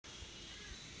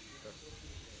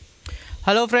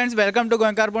Hello friends, welcome to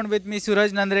Goemkarponn with me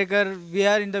Suraj Nandrekar. We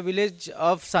are in the village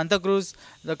of Santa Cruz,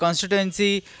 the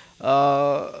constituency,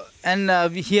 and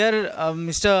here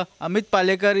Mr. Amit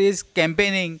Palekar is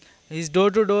campaigning. He's door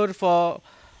to door for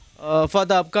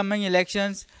the upcoming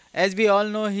elections. As we all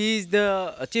know, he is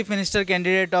the chief minister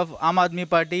candidate of Aam Aadmi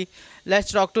Party.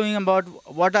 Let's talk to him about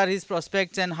what are his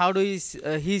prospects and how do he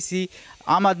see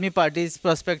Aam Aadmi Party's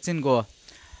prospects in Goa.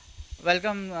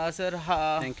 Welcome, sir.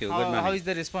 Thank you. Good How morning. is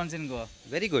the response in Goa?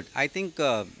 Very good. I think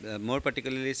more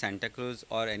particularly Santa Cruz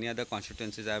or any other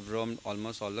constituencies, I've roamed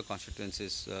almost all the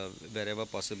constituencies wherever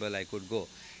possible I could go.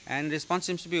 And response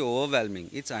seems to be overwhelming.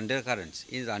 It's undercurrents,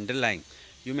 it's underlying.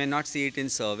 You may not see it in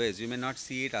surveys, you may not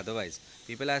see it otherwise.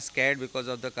 People are scared because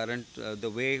of the current,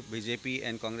 the way BJP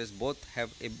and Congress both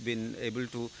have been able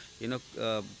to,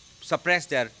 suppress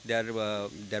their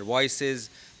voices,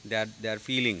 their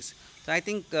feelings. So I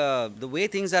think the way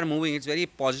things are moving, it's very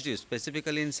positive,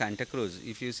 specifically in Santa Cruz.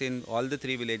 If you see in all the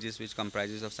three villages which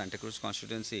comprises of Santa Cruz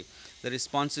constituency, the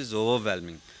response is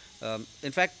overwhelming.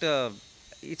 In fact,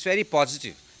 it's very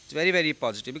positive. It's very, very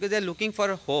positive because they're looking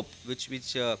for a hope which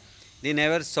they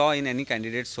never saw in any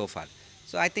candidate so far.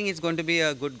 So I think it's going to be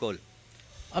a good goal.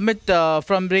 Amit,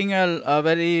 from being a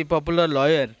very popular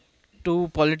lawyer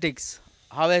to politics,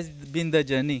 how has been the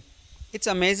journey? It's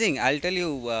amazing. I'll tell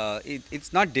you,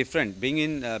 it's not different.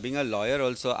 Being a lawyer,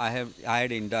 also, I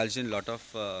had indulged in a lot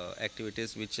of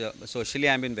activities which socially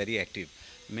I've been very active,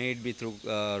 may it be through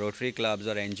Rotary clubs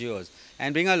or NGOs.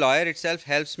 And being a lawyer itself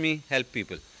helps me help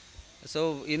people.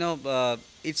 So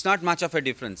it's not much of a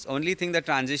difference. Only thing the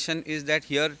transition is that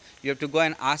here you have to go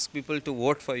and ask people to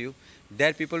vote for you.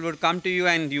 There people would come to you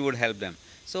and you would help them.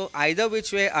 So either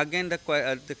which way, again the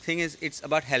thing is it's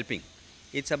about helping.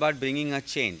 It's about bringing a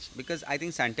change because I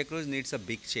think Santa Cruz needs a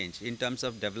big change in terms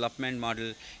of development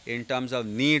model, in terms of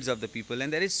needs of the people,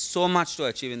 and there is so much to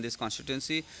achieve in this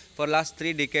constituency. For last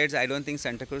 3 decades, I don't think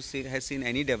Santa Cruz has seen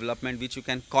any development which you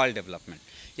can call development.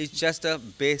 It's just a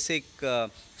basic,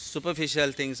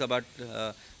 superficial things about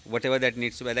whatever that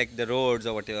needs to be, like the roads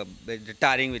or whatever, the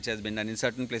tarring which has been done in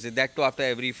certain places. That too after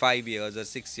every 5 years or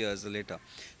 6 years later.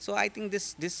 So I think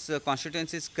this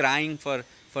constituency is crying for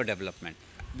development,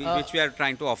 which we are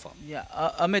trying to offer. Yeah,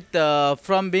 Amit,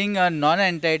 from being a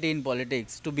non-entity in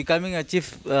politics to becoming a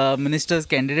chief minister's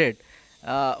candidate,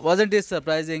 wasn't it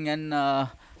surprising? And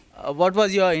what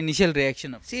was your initial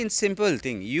reaction? See, in simple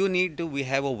thing, we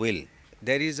have a will.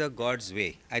 There is a God's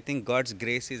way. I think God's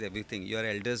grace is everything. Your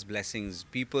elders' blessings,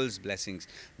 people's blessings.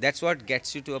 That's what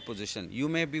gets you to a position. You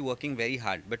may be working very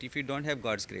hard, but if you don't have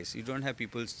God's grace, you don't have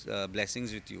people's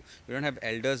blessings with you, you don't have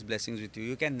elders' blessings with you,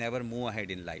 you can never move ahead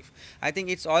in life. I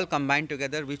think it's all combined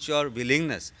together with your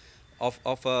willingness of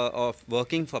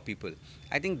working for people.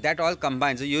 I think that all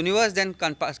combines. The universe then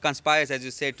conspires, as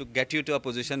you say, to get you to a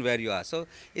position where you are. So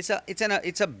it's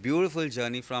a beautiful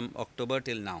journey from October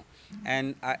till now,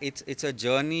 and it's a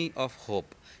journey of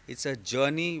hope. It's a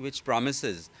journey which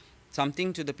promises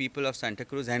something to the people of Santa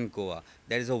Cruz and Goa.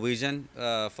 There is a vision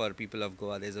for people of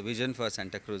Goa. There is a vision for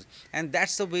Santa Cruz, and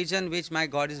that's the vision which my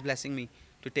God is blessing me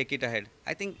to take it ahead.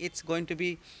 I think it's going to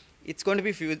be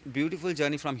beautiful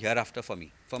journey from hereafter for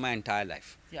me, for my entire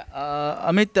life. Yeah,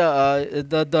 Amit,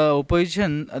 the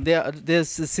opposition, they are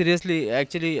seriously,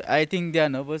 actually, I think they are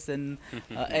nervous, and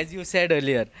as you said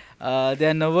earlier, they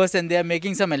are nervous and they are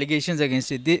making some allegations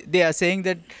against it. They are saying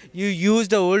that you used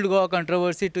the old Goa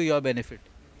controversy to your benefit.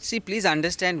 See, please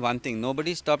understand one thing.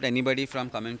 Nobody stopped anybody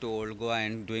from coming to Old Goa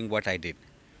and doing what I did.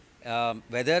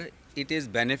 Whether it is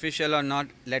beneficial or not,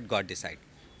 let God decide.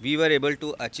 We were able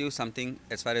to achieve something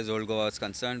as far as Old Goa was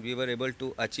concerned. We were able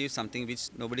to achieve something which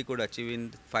nobody could achieve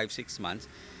in 5-6 months.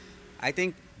 I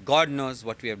think God knows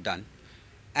what we have done.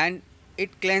 And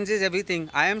it cleanses everything.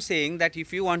 I am saying that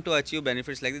if you want to achieve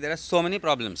benefits like this, there are so many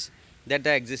problems that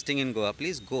are existing in Goa.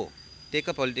 Please go. Take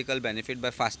a political benefit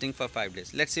by fasting for 5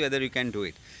 days. Let's see whether you can do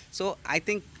it. So I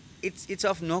think it's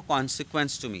of no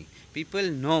consequence to me. People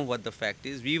know what the fact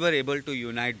is. We were able to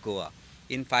unite Goa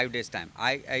in 5 days' time.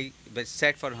 I was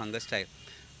set for hunger strike.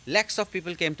 Lakhs of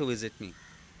people came to visit me.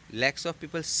 Lakhs of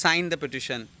people signed the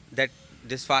petition that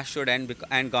this fast should end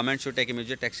and government should take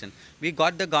immediate action. We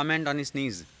got the government on its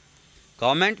knees.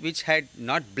 Government, which had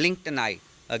not blinked an eye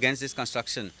against this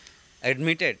construction,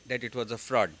 admitted that it was a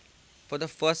fraud for the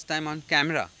first time on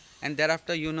camera. And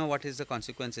thereafter, you know what is the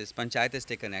consequences. Panchayat has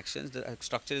taken actions. The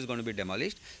structure is going to be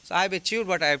demolished. So I have achieved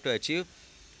what I have to achieve.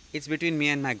 It's between me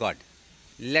and my God.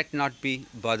 Let not be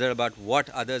bothered about what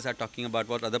others are talking about,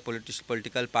 what other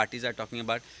political parties are talking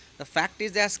about. The fact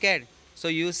is they are scared. So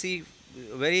you see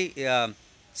very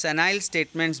senile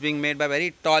statements being made by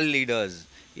very tall leaders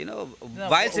you know, Now,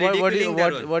 whilst ridiculing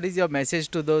their role. what is your message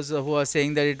to those who are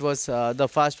saying that it was the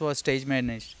fast was stage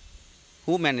managed?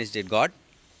 Who managed it? God?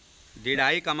 Did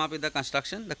I come up with the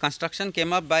construction? The construction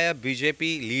came up by a BJP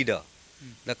leader.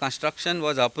 The construction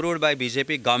was approved by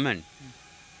BJP government.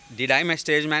 Did I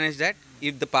stage manage that?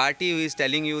 If the party who is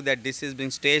telling you that this is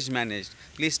being stage managed,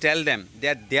 please tell them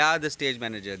that they are the stage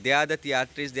manager. They are the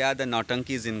theatrists, they are the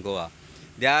Nautankis in Goa.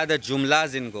 They are the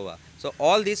Jumlas in Goa. So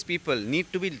all these people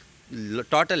need to be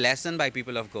taught a lesson by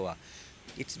people of Goa.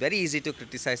 It's very easy to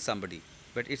criticize somebody,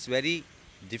 but it's very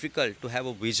difficult to have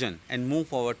a vision and move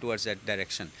forward towards that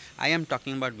direction. I am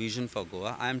talking about vision for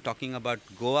Goa. I am talking about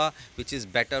Goa which is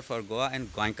better for Goa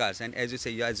and Goenkars. And as you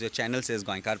say, as your channel says,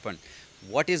 Goemkarponn.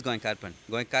 What is Goemkarponn?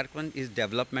 Goemkarponn is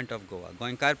development of Goa.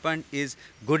 Goemkarponn is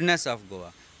goodness of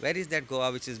Goa. Where is that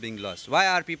Goa which is being lost? Why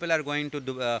are people are going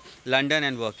to London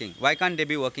and working? Why can't they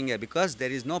be working here? Because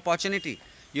there is no opportunity.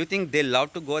 You think they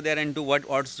love to go there and do what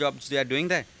odd jobs they are doing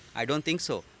there? I don't think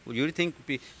so. You think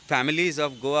families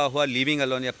of Goa who are living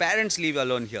alone here, parents live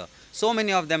alone here. So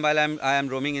many of them, while I am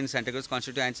roaming in Santa Cruz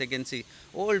constituency, I can see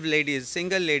old ladies,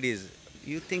 single ladies.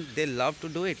 You think they love to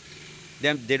do it?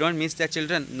 They don't miss their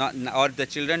children, or the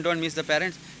children don't miss the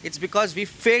parents. It's because we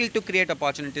fail to create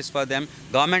opportunities for them,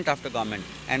 government after government.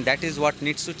 And that is what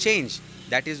needs to change.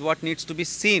 That is what needs to be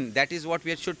seen. That is what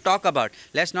we should talk about.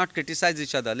 Let's not criticize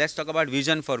each other. Let's talk about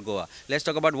vision for Goa. Let's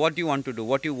talk about what you want to do,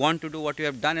 what you want to do, what you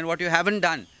have done and what you haven't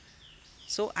done.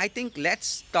 So I think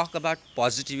let's talk about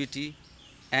positivity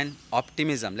and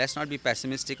optimism. Let's not be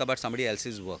pessimistic about somebody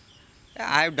else's work.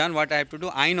 I have done what I have to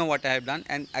do. I know what I have done.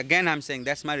 And again, I'm saying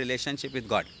that's my relationship with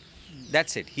God.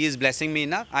 That's it. He is blessing me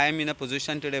enough. I am in a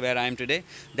position today where I am today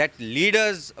that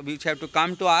leaders which have to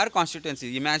come to our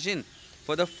constituency. Imagine,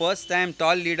 for the first time,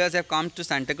 tall leaders have come to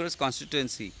Santa Cruz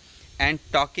constituency and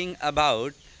talking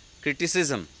about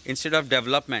criticism instead of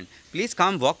development. Please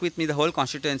come walk with me the whole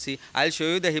constituency. I'll show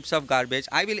you the heaps of garbage.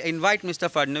 I will invite Mr.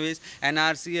 Fadnavis and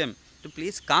our CM to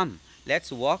please come.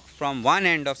 Let's walk from one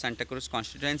end of Santa Cruz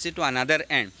constituency to another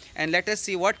end and let us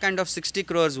see what kind of 60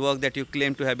 crores work that you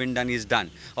claim to have been done is done,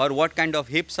 or what kind of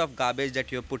heaps of garbage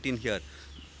that you have put in here.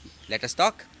 Let us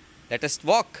talk. Let us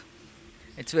walk.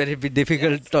 It's very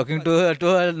difficult talking to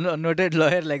a noted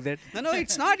lawyer like that. No,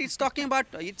 it's not. It's talking about,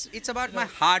 it's about my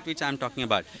heart which I'm talking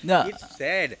about. No. It's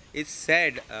sad,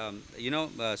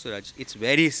 Suraj, it's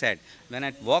very sad. When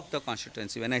I walk the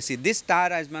constituency, when I see this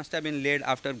tar must have been laid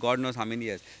after God knows how many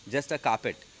years, just a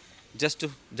carpet, just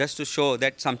to show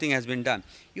that something has been done.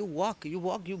 You walk,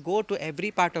 you go to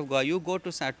every part of Goa, you go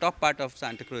to top part of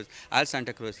Santa Cruz, Al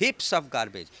Santa Cruz, heaps of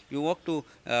garbage. You walk to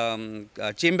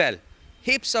Chimbel,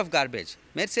 heaps of garbage.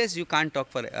 Mayor says you can't talk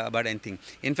about anything.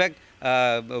 In fact,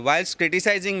 whilst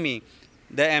criticizing me,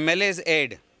 the MLA's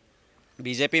aide,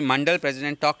 BJP Mandal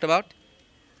president, talked about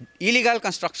illegal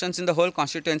constructions in the whole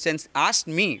constituency and asked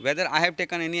me whether I have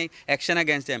taken any action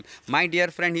against them. My dear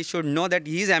friend, he should know that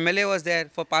his MLA was there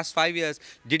for past 5 years.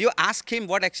 Did you ask him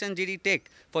what action did he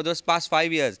take for those past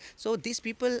 5 years? So these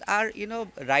people are,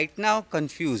 right now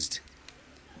confused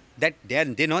that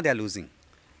they know they are losing.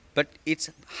 But it's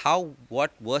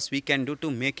what worse we can do to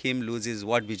make him lose is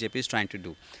what BJP is trying to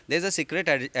do. There's a secret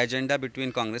agenda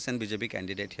between Congress and BJP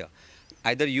candidate here.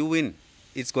 Either you win,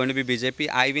 it's going to be BJP,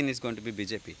 I win, it's going to be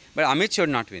BJP. But Amit should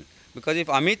not win. Because if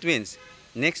Amit wins,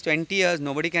 next 20 years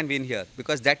nobody can win here.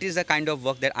 Because that is the kind of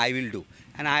work that I will do.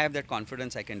 And I have that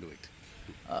confidence I can do it.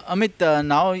 Amit,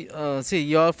 now see,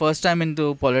 you're first time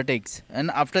into politics.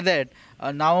 And after that,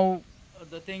 now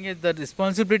the thing is the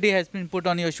responsibility has been put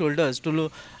on your shoulders to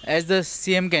look as the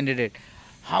CM candidate.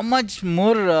 How much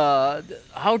more,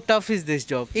 how tough is this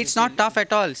job? It's not tough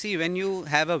at all. See, when you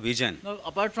have a vision. No,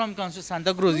 apart from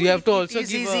Santa Cruz, you have to also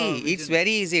It's give easy. It's very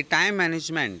easy. Time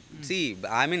management. See,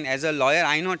 I mean, as a lawyer,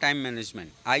 I know time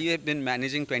management. I have been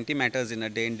managing 20 matters in a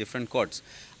day in different courts.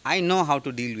 I know how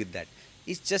to deal with that.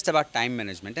 It's just about time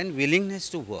management and willingness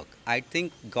to work. I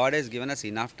think God has given us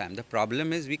enough time. The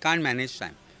problem is we can't manage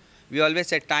time. We always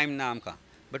say time na amka.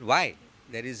 But why?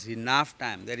 There is enough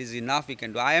time. There is enough we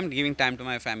can do. I am giving time to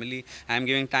my family. I am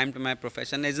giving time to my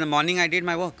profession. In the morning I did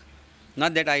my work.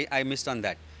 Not that I missed on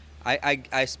that.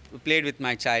 I played with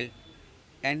my child.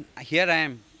 And here I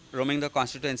am roaming the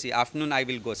constituency. Afternoon I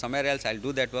will go somewhere else. I'll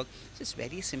do that work. It's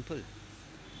very simple.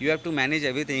 You have to manage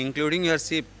everything, including your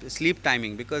sleep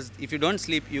timing. Because if you don't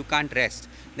sleep, you can't rest.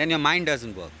 Then your mind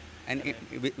doesn't work. And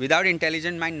without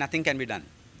intelligent mind, nothing can be done.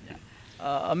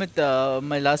 Amit,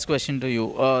 my last question to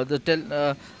you.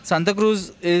 Santa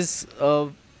Cruz is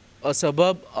a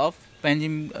suburb of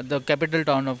Panjim, the capital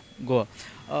town of Goa.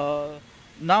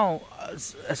 Now,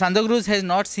 Santa Cruz has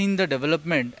not seen the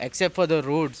development except for the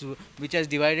roads which has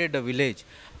divided the village.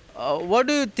 What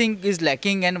do you think is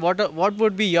lacking, and what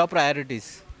would be your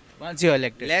priorities once you are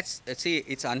elected? Let's see.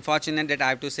 It's unfortunate that I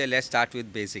have to say. Let's start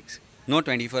with basics. No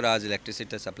 24 hours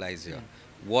electricity supplies here.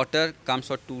 Water comes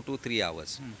for 2 to 3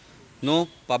 hours. No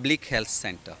public health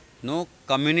center. No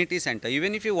community center.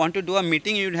 Even if you want to do a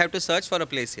meeting, you would have to search for a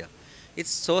place here. It's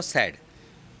so sad.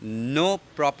 No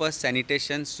proper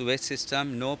sanitation sewage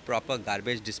system. No proper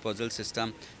garbage disposal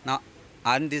system. Now,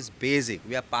 on this basic,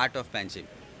 we are part of Panjim.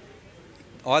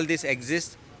 All this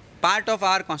exists. Part of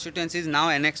our constituency is now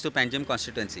annexed to Panjim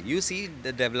constituency. You see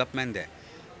the development there.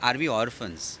 Are we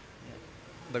orphans?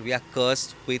 But we are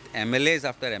cursed with MLAs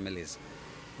after MLAs.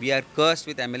 We are cursed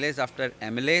with MLAs after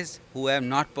MLAs who have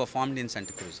not performed in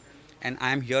Santa Cruz. And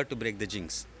I am here to break the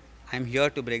jinx. I am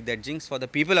here to break that jinx for the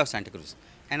people of Santa Cruz.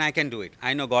 And I can do it.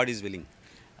 I know God is willing.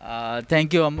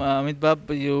 Thank you, Amit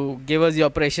Bab. You gave us your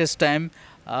precious time.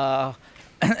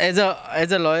 As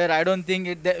a lawyer, I don't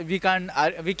think that we can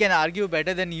argue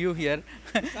better than you here,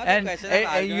 and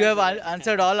you have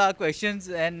answered all our questions.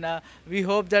 And we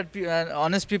hope that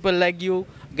honest people like you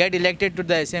get elected to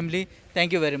the assembly.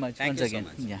 Thank you very much Thank once you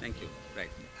again. so much. Thank you. Right.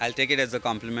 I'll take it as a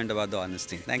compliment about the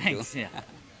honesty. Thank Thanks, you. Yeah.